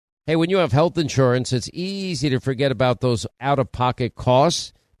Hey, when you have health insurance, it's easy to forget about those out-of-pocket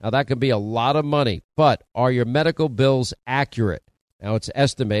costs. Now, that can be a lot of money, but are your medical bills accurate? Now, it's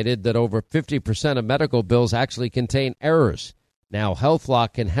estimated that over 50% of medical bills actually contain errors. Now,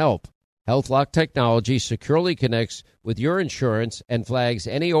 HealthLock can help. HealthLock technology securely connects with your insurance and flags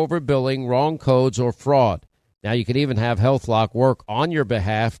any overbilling, wrong codes, or fraud. Now, you can even have HealthLock work on your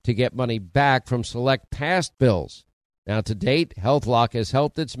behalf to get money back from select past bills. Now, to date, HealthLock has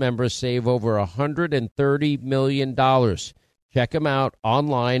helped its members save over $130 million. Check them out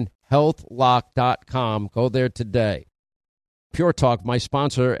online, healthlock.com. Go there today. Pure Talk, my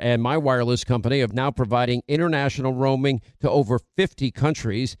sponsor and my wireless company, are now providing international roaming to over 50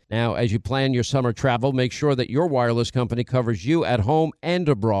 countries. Now, as you plan your summer travel, make sure that your wireless company covers you at home and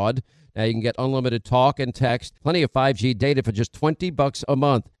abroad. Now, you can get unlimited talk and text, plenty of 5G data for just $20 a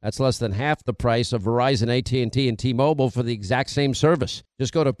month. That's less than half the price of Verizon, AT&T, and T-Mobile for the exact same service.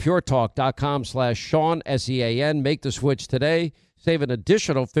 Just go to puretalk.com/Sean, S-E-A-N. Make the switch today. Save an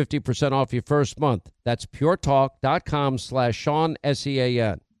additional 50% off your first month. That's puretalk.com/Sean,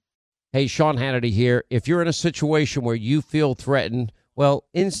 S-E-A-N. Hey, Sean Hannity here. If you're in a situation where you feel threatened, well,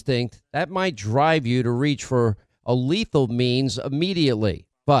 instinct, that might drive you to reach for a lethal means immediately.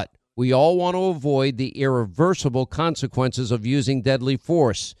 But we all want to avoid the irreversible consequences of using deadly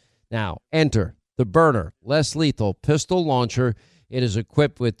force. Now, enter the Byrna less lethal pistol launcher. It is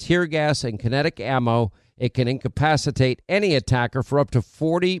equipped with tear gas and kinetic ammo. It can incapacitate any attacker for up to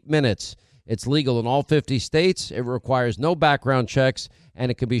 40 minutes. It's legal in all 50 states. It requires no background checks, and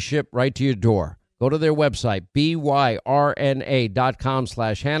it can be shipped right to your door. Go to their website,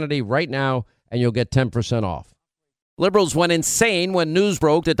 byrna.com/Hannity right now, and you'll get 10% off. Liberals went insane when news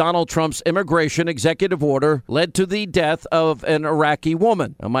broke that Donald Trump's immigration executive order led to the death of an Iraqi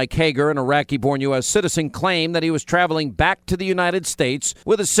woman. Now, Mike Hager, an Iraqi-born U.S. citizen, claimed that he was traveling back to the United States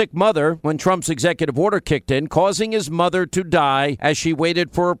with a sick mother when Trump's executive order kicked in, causing his mother to die as she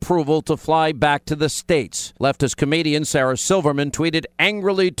waited for approval to fly back to the States. Leftist comedian Sarah Silverman tweeted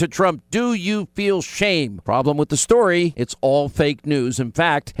angrily to Trump, "Do you feel shame?" Problem with the story, it's all fake news. In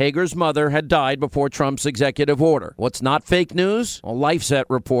fact, Hager's mother had died before Trump's executive order. What's not fake news? Well, LifeSet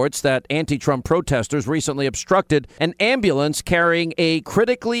reports that anti-Trump protesters recently obstructed an ambulance carrying a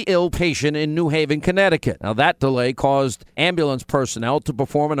critically ill patient in New Haven, Connecticut. Now, that delay caused ambulance personnel to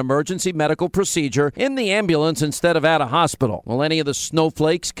perform an emergency medical procedure in the ambulance instead of at a hospital. Will any of the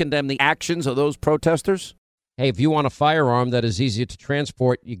snowflakes condemn the actions of those protesters? Hey, if you want a firearm that is easy to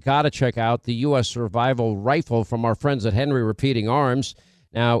transport, you got to check out the U.S. Survival Rifle from our friends at Henry Repeating Arms.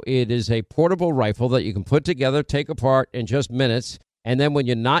 Now, it is a portable rifle that you can put together, take apart in just minutes, and then when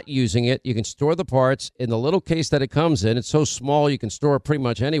you're not using it, you can store the parts in the little case that it comes in. It's so small you can store it pretty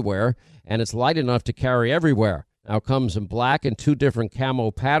much anywhere, and it's light enough to carry everywhere. Now, it comes in black and 2 different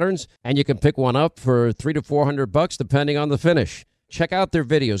camo patterns, and you can pick one up for $300 to $400 depending on the finish. Check out their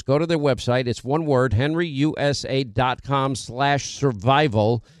videos. Go to their website. It's one word,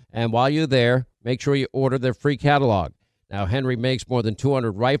 henryusa.com/survival, and while you're there, make sure you order their free catalog. Now, Henry makes more than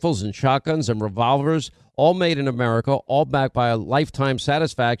 200 rifles and shotguns and revolvers, all made in America, all backed by a lifetime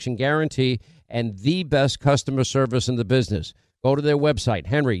satisfaction guarantee and the best customer service in the business. Go to their website,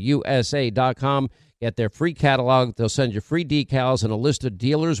 henryusa.com, get their free catalog. They'll send you free decals and a list of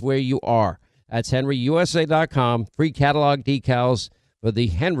dealers where you are. That's henryusa.com, free catalog decals for the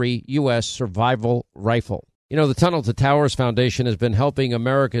Henry U.S. Survival Rifle. You know, the Tunnel to Towers Foundation has been helping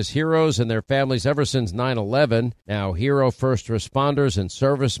America's heroes and their families ever since 9/11. Now, hero first responders and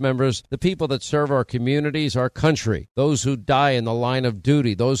service members, the people that serve our communities, our country, those who die in the line of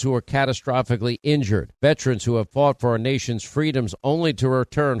duty, those who are catastrophically injured, veterans who have fought for our nation's freedoms only to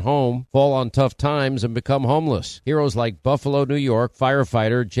return home, fall on tough times, and become homeless. Heroes like Buffalo, New York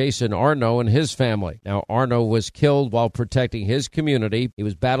firefighter Jason Arno and his family. Now, Arno was killed while protecting his community. He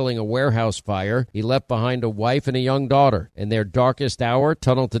was battling a warehouse fire. He left behind a wife and a young daughter. In their darkest hour,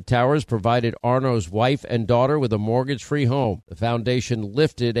 Tunnel to Towers provided Arno's wife and daughter with a mortgage-free home. The foundation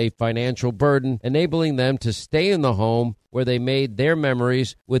lifted a financial burden, enabling them to stay in the home where they made their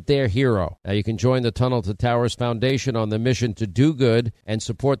memories with their hero. Now, you can join the Tunnel to Towers Foundation on the mission to do good and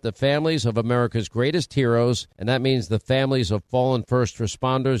support the families of America's greatest heroes, and that means the families of fallen first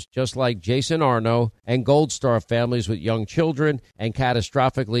responders just like Jason Arno, and Gold Star families with young children and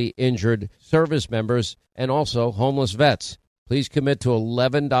catastrophically injured service members, and also homeless vets. Please commit to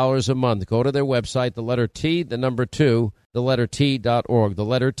 $11 a month. Go to their website, the letter T, the number 2, the letter T.org. The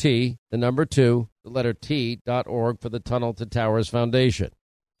letter T, the number 2, the letter T.org for the Tunnel to Towers Foundation.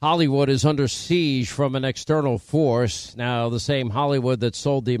 Hollywood is under siege from an external force. Now, the same Hollywood that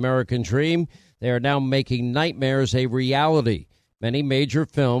sold the American dream, they are now making nightmares a reality. Many major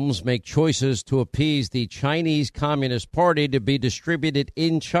films make choices to appease the Chinese Communist Party to be distributed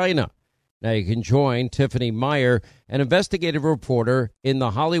in China. Now you can join Tiffany Meyer, an investigative reporter in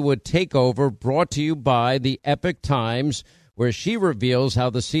the Hollywood Takeover, brought to you by the Epoch Times, where she reveals how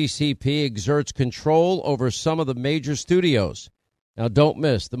the CCP exerts control over some of the major studios. Now don't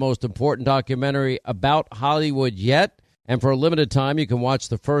miss the most important documentary about Hollywood yet, and for a limited time you can watch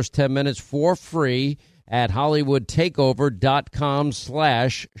the first 10 minutes for free at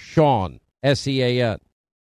HollywoodTakeover.com/Sean, SEAN.